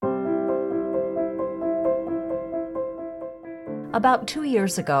About 2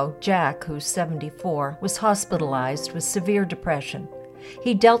 years ago, Jack, who's 74, was hospitalized with severe depression.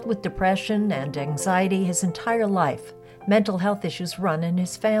 He dealt with depression and anxiety his entire life. Mental health issues run in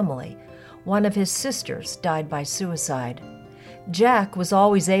his family. One of his sisters died by suicide. Jack was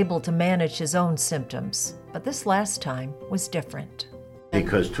always able to manage his own symptoms, but this last time was different.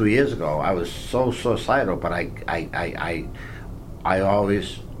 Because 2 years ago, I was so suicidal, but I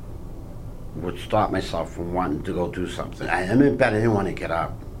always would stop myself from wanting to go do something. I'm in bed, I didn't want to get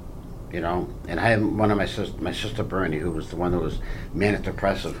up, you know. And I had one of my sister Bernie, who was the one who was manic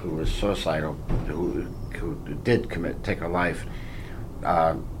depressive, who was suicidal, who did take her life.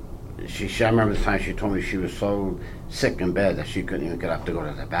 I remember the time she told me she was so sick in bed that she couldn't even get up to go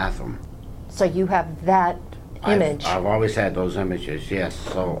to the bathroom. So you have that image. I've always had those images, yes.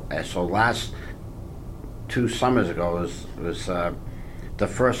 So last 2 summers ago was the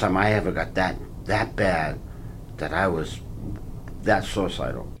first time I ever got that bad, that I was that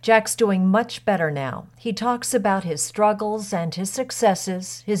suicidal. Jack's doing much better now. He talks about his struggles and his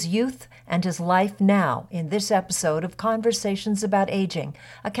successes, his youth and his life now in this episode of Conversations About Aging,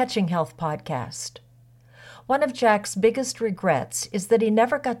 a Catching Health podcast. One of Jack's biggest regrets is that he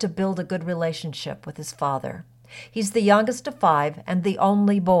never got to build a good relationship with his father. He's the youngest of 5 and the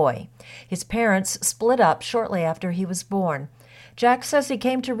only boy. His parents split up shortly after he was born. Jack says he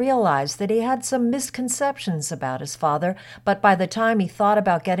came to realize that he had some misconceptions about his father, but by the time he thought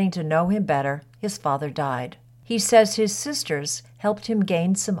about getting to know him better, his father died. He says his sisters helped him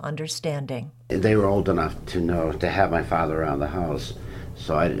gain some understanding. They were old enough to have my father around the house,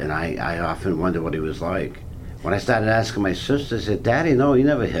 so I often wondered what he was like. When I started asking my sisters, I said, "Daddy, no, he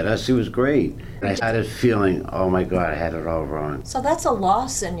never hit us. He was great." And I started feeling, oh my God, I had it all wrong. So that's a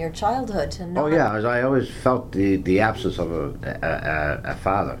loss in your childhood to know. Oh yeah, I always felt the absence of a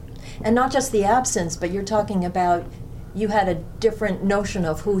father. And not just the absence, but you're talking about you had a different notion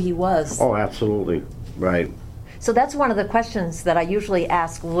of who he was. Oh, absolutely, right. So that's one of the questions that I usually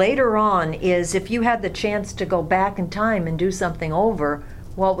ask later on is, if you had the chance to go back in time and do something over,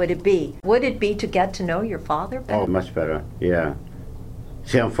 what would it be? Would it be to get to know your father better? Oh, much better, yeah.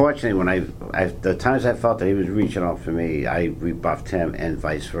 See, unfortunately, when the times I felt that he was reaching out for me, I rebuffed him and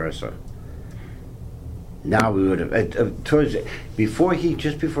vice versa. Now we would have, before he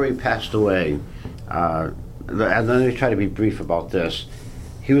passed away, let me try to be brief about this.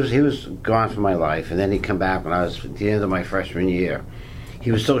 He was gone from my life, and then he'd come back when I was at the end of my freshman year. He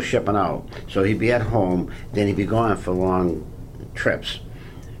was still shipping out, so he'd be at home, then he'd be gone for long trips.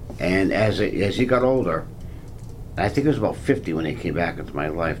 And as he got older, I think it was about 50 when he came back into my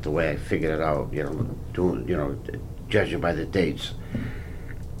life, the way I figured it out, judging by the dates.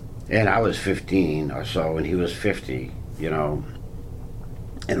 And I was 15 or so, and he was 50, And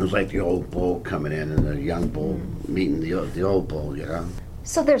it was like the old bull coming in and the young bull meeting the old bull,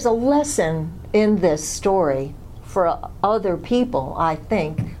 So there's a lesson in this story for other people, I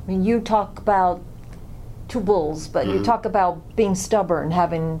think. I mean, you talk about 2 bulls, but you talk about being stubborn,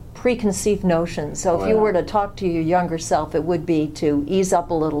 having preconceived notions. So if you were to talk to your younger self, it would be to ease up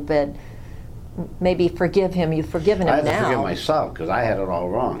a little bit, maybe forgive him. You've forgiven him now. I had to forgive myself because I had it all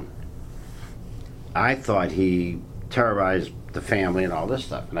wrong. I thought he terrorized the family and all this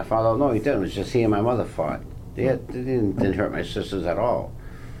stuff, and I found out, no, he didn't. It was just he and my mother fought. They didn't hurt my sisters at all.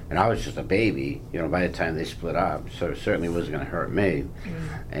 And I was just a baby, by the time they split up, so it certainly wasn't going to hurt me.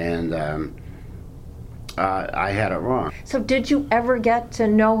 And I had it wrong. So did you ever get to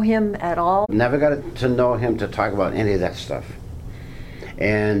know him at all? Never got to know him to talk about any of that stuff.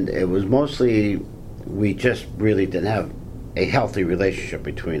 And it was mostly, we just really didn't have a healthy relationship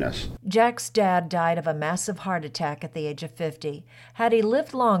between us. Jack's dad died of a massive heart attack at the age of 50. Had he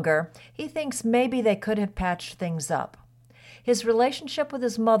lived longer, he thinks maybe they could have patched things up. His relationship with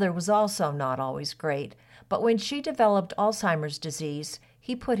his mother was also not always great, but when she developed Alzheimer's disease,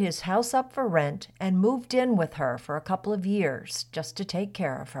 he put his house up for rent and moved in with her for a couple of years just to take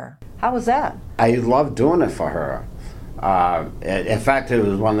care of her. How was that? I loved doing it for her. In fact, it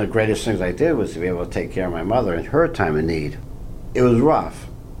was one of the greatest things I did was to be able to take care of my mother in her time of need. It was rough.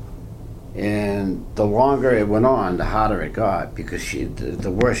 And the longer it went on, the harder it got because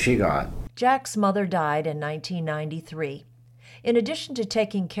the worse she got. Jack's mother died in 1993. In addition to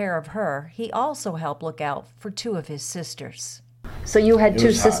taking care of her, he also helped look out for 2 of his sisters. So you had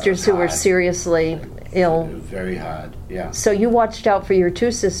 2 sisters who were seriously ill. It was very hard, yeah. So you watched out for your 2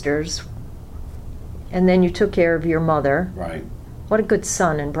 sisters, and then you took care of your mother. Right. What a good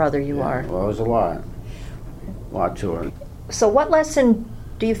son and brother you are. Well, it was a lot to her. So what lesson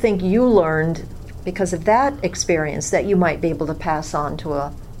do you think you learned because of that experience that you might be able to pass on to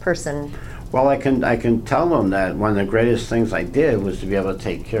a person? Well, I can tell them that one of the greatest things I did was to be able to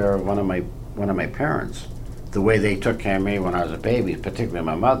take care of one of my parents, the way they took care of me when I was a baby, particularly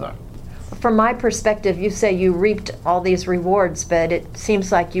my mother. From my perspective, you say you reaped all these rewards, but it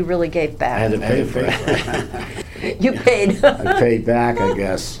seems like you really gave back. I had to pay for it. You paid. I paid back, I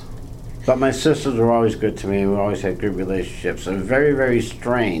guess. But my sisters were always good to me. We always had good relationships. I was very, very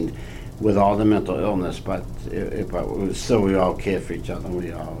strained with all the mental illness, but still we all cared for each other.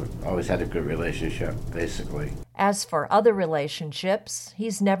 We always had a good relationship, basically. As for other relationships,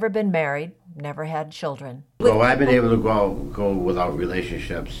 he's never been married, never had children. Well, I've been able to go without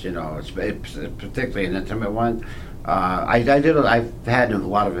relationships, it's particularly an intimate one. I've had a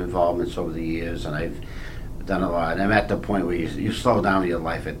lot of involvements over the years, and I've done a lot. I'm at the point where you slow down your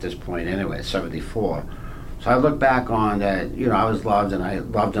life at this point anyway, at 74. So I look back on that, I was loved and I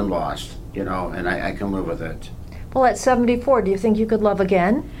loved and lost, and I can live with it. Well, at 74, do you think you could love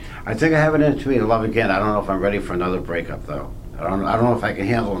again? I think I have it in me to love again. I don't know if I'm ready for another breakup, though. I don't know if I can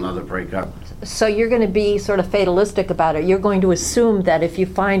handle another breakup. So you're going to be sort of fatalistic about it. You're going to assume that if you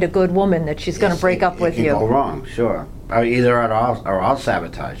find a good woman that she's going to break up with you. It can go wrong, sure. Or I'll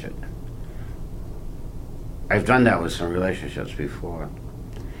sabotage it. I've done that with some relationships before.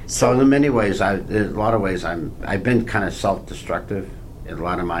 So in many ways, in a lot of ways, I've been kind of self-destructive in a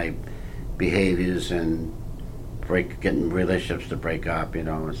lot of my behaviors and getting relationships to break up,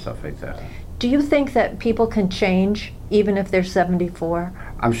 and stuff like that. Do you think that people can change even if they're 74?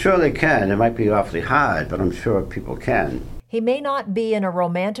 I'm sure they can. It might be awfully hard, but I'm sure people can. He may not be in a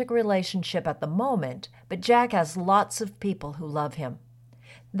romantic relationship at the moment, but Jack has lots of people who love him.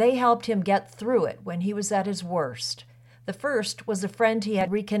 They helped him get through it when he was at his worst. The first was a friend he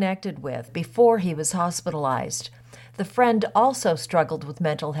had reconnected with before he was hospitalized. The friend also struggled with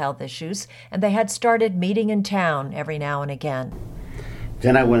mental health issues, and they had started meeting in town every now and again.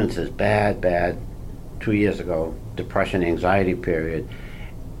 Then I went into this bad, 2 years ago, depression, anxiety period,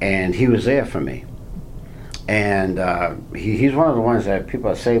 and he was there for me. And he's one of the ones that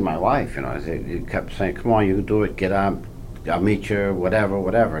people that saved my life, He kept saying, come on, you can do it, get up, I'll meet you,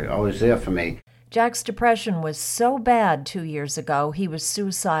 whatever. Always there for me. Jack's depression was so bad 2 years ago, he was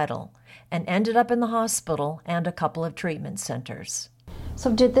suicidal and ended up in the hospital and a couple of treatment centers.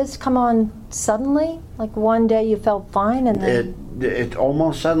 So did this come on suddenly? Like one day you felt fine and then... It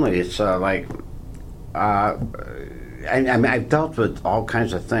almost suddenly. It's I've dealt with all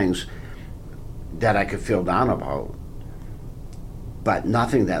kinds of things that I could feel down about, but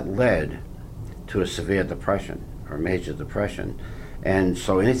nothing that led to a severe depression or major depression. And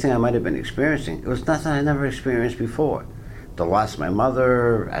so anything I might have been experiencing, it was nothing I never experienced before. The loss of my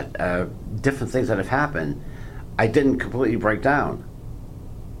mother, different things that have happened, I didn't completely break down.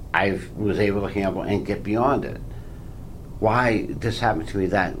 I was able to handle and get beyond it. Why this happened to me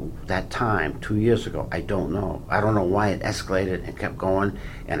that time, 2 years ago, I don't know. I don't know why it escalated and kept going,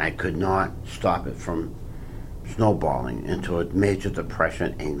 and I could not stop it from snowballing into a major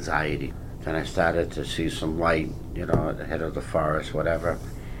depression, anxiety. Then I started to see some light, at the head of the forest, whatever.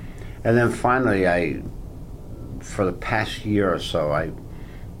 And then finally, for the past year or so, I've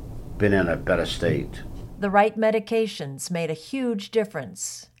been in a better state. The right medications made a huge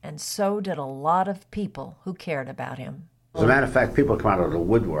difference, and so did a lot of people who cared about him. As a matter of fact, people come out of the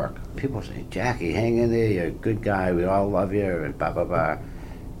woodwork. People say, Jackie, hang in there, you're a good guy, we all love you, and blah, blah, blah.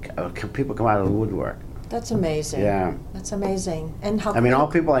 People come out of the woodwork. That's amazing. Yeah. That's amazing. And how? All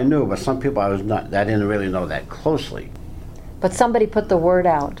people I knew, but some people I didn't really know that closely. But somebody put the word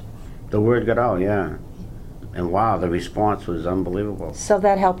out. The word got out, yeah. And wow, the response was unbelievable. So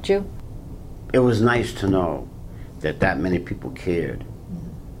that helped you? It was nice to know that many people cared.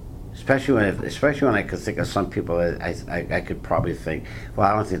 Especially when I could think of some people that I could probably think,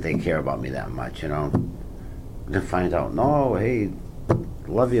 well, I don't think they care about me that much, Then find out, no, hey,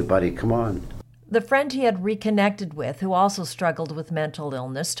 love you, buddy, come on. The friend he had reconnected with, who also struggled with mental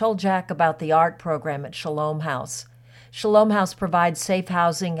illness, told Jack about the art program at Shalom House. Shalom House provides safe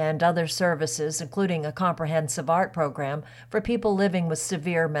housing and other services, including a comprehensive art program for people living with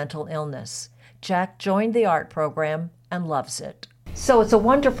severe mental illness. Jack joined the art program and loves it. So it's a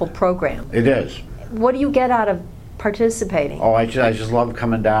wonderful program. It is. What do you get out of participating? Oh, I just love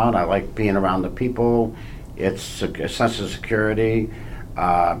coming down. I like being around the people. It's a sense of security.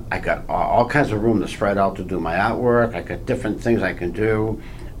 I got all kinds of room to spread out to do my artwork. I got different things I can do,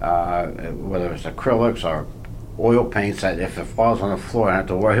 whether it's acrylics or oil paints. That if it falls on the floor, I don't have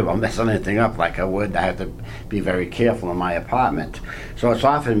to worry about messing anything up like I would. I have to be very careful in my apartment. So it's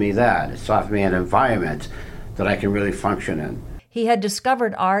offered me that. It's offered me an environment that I can really function in. He had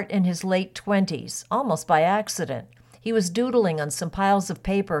discovered art in his late 20s, almost by accident. He was doodling on some piles of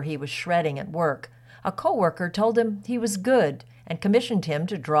paper he was shredding at work. A coworker told him he was good and commissioned him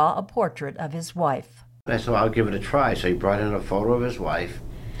to draw a portrait of his wife. I said, well, I'll give it a try. So he brought in a photo of his wife,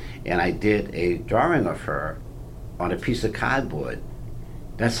 and I did a drawing of her on a piece of cardboard.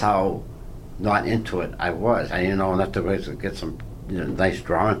 That's how not into it I was. I didn't know enough to get some nice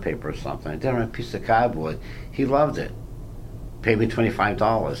drawing paper or something. I did it on a piece of cardboard. He loved it. Paid me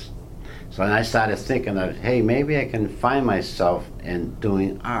 $25. So then I started thinking of, hey, maybe I can find myself in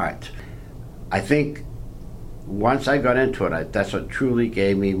doing art. I think once I got into it, that's what truly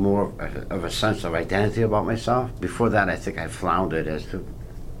gave me more of a sense of identity about myself. Before that, I think I floundered as to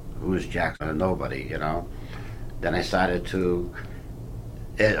who is Jackson, a nobody, Then I started to,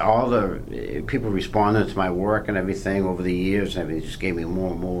 all the people responding to my work and everything over the years, and everything just gave me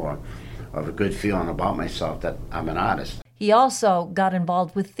more and more of a good feeling about myself that I'm an artist. He also got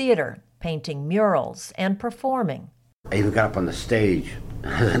involved with theater, painting murals, and performing. I even got up on the stage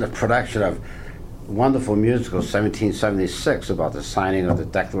in a production of a wonderful musical, 1776, about the signing of the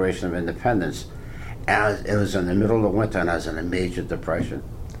Declaration of Independence. And it was in the middle of winter, and I was in a major depression.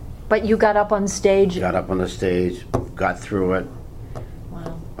 But you got up on stage? Got up on the stage, got through it.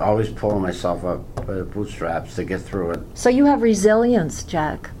 Wow. Always pulling myself up by the bootstraps to get through it. So you have resilience,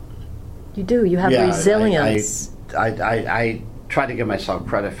 Jack. You do. You have resilience. I try to give myself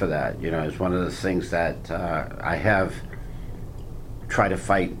credit for that. It's one of the things that I have tried to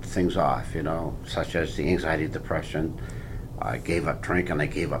fight things off, such as the anxiety, depression. I gave up drinking, I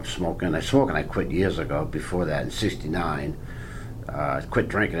gave up smoking. I quit years ago, before that in '69. Quit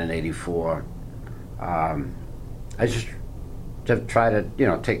drinking in '84. I just have tried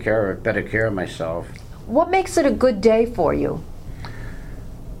to, take better care of myself. What makes it a good day for you?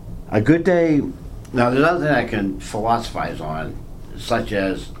 A good day. Now, there's other thing I can philosophize on, such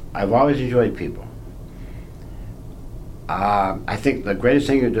as I've always enjoyed people. I think the greatest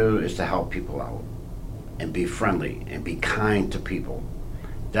thing you do is to help people out and be friendly and be kind to people.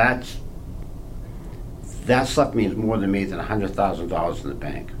 That stuff means more to me than $100,000 in the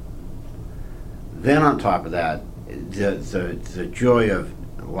bank. Then on top of that, the joy of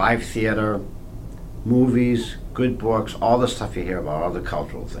live theater, movies, good books, all the stuff you hear about, all the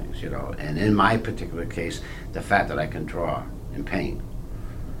cultural things, And in my particular case, the fact that I can draw and paint.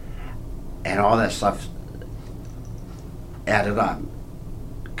 And all that stuff added up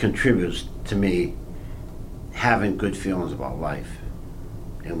contributes to me having good feelings about life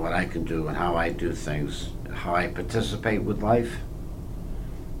and what I can do and how I do things, how I participate with life.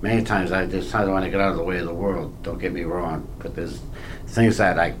 Many times there's times I want to get out of the way of the world, don't get me wrong, but there's things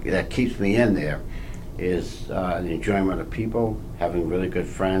that keeps me in there is the enjoyment of people, having really good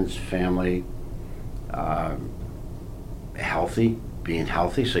friends, family, being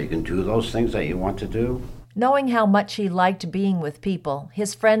healthy so you can do those things that you want to do. Knowing how much he liked being with people,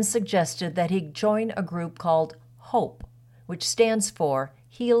 his friends suggested that he join a group called HOPE, which stands for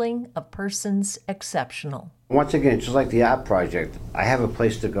Healing a Person's Exceptional. Once again, just like the art project, I have a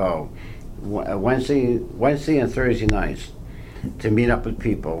place to go Wednesday and Thursday nights to meet up with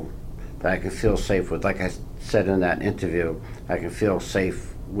people that I can feel safe with. Like I said in that interview, I can feel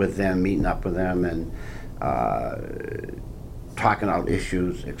safe with them, meeting up with them and talking about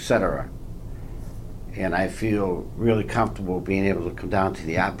issues, etc. And I feel really comfortable being able to come down to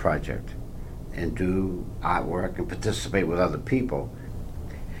the art project and do artwork and participate with other people.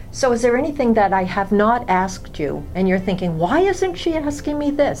 So is there anything that I have not asked you and you're thinking, why isn't she asking me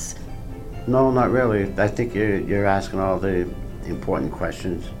this? No, not really. I think you're asking all the important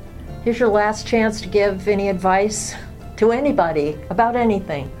questions. Here's your last chance to give any advice to anybody about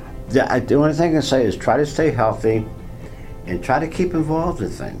anything. The only thing I can say is try to stay healthy and try to keep involved in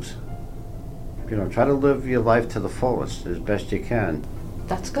things. Try to live your life to the fullest as best you can.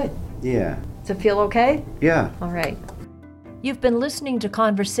 That's good. Yeah. Does it feel okay? Yeah. All right. You've been listening to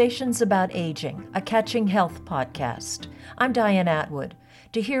Conversations About Aging, a Catching Health podcast. I'm Diane Atwood.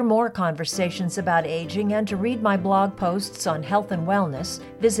 To hear more conversations about aging and to read my blog posts on health and wellness,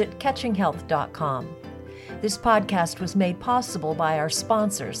 visit catchinghealth.com. This podcast was made possible by our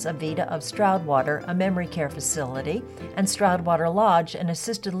sponsors, Avita of Stroudwater, a memory care facility, and Stroudwater Lodge, an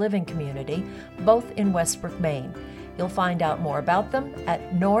assisted living community, both in Westbrook, Maine. You'll find out more about them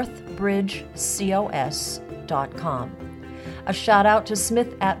at northbridgecos.com. A shout out to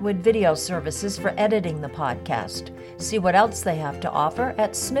Smith Atwood Video Services for editing the podcast. See what else they have to offer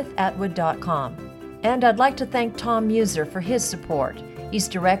at smithatwood.com. And I'd like to thank Tom Muser for his support. He's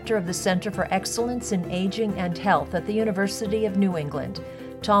director of the Center for Excellence in Aging and Health at the University of New England.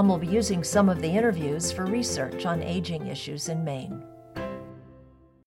 Tom will be using some of the interviews for research on aging issues in Maine.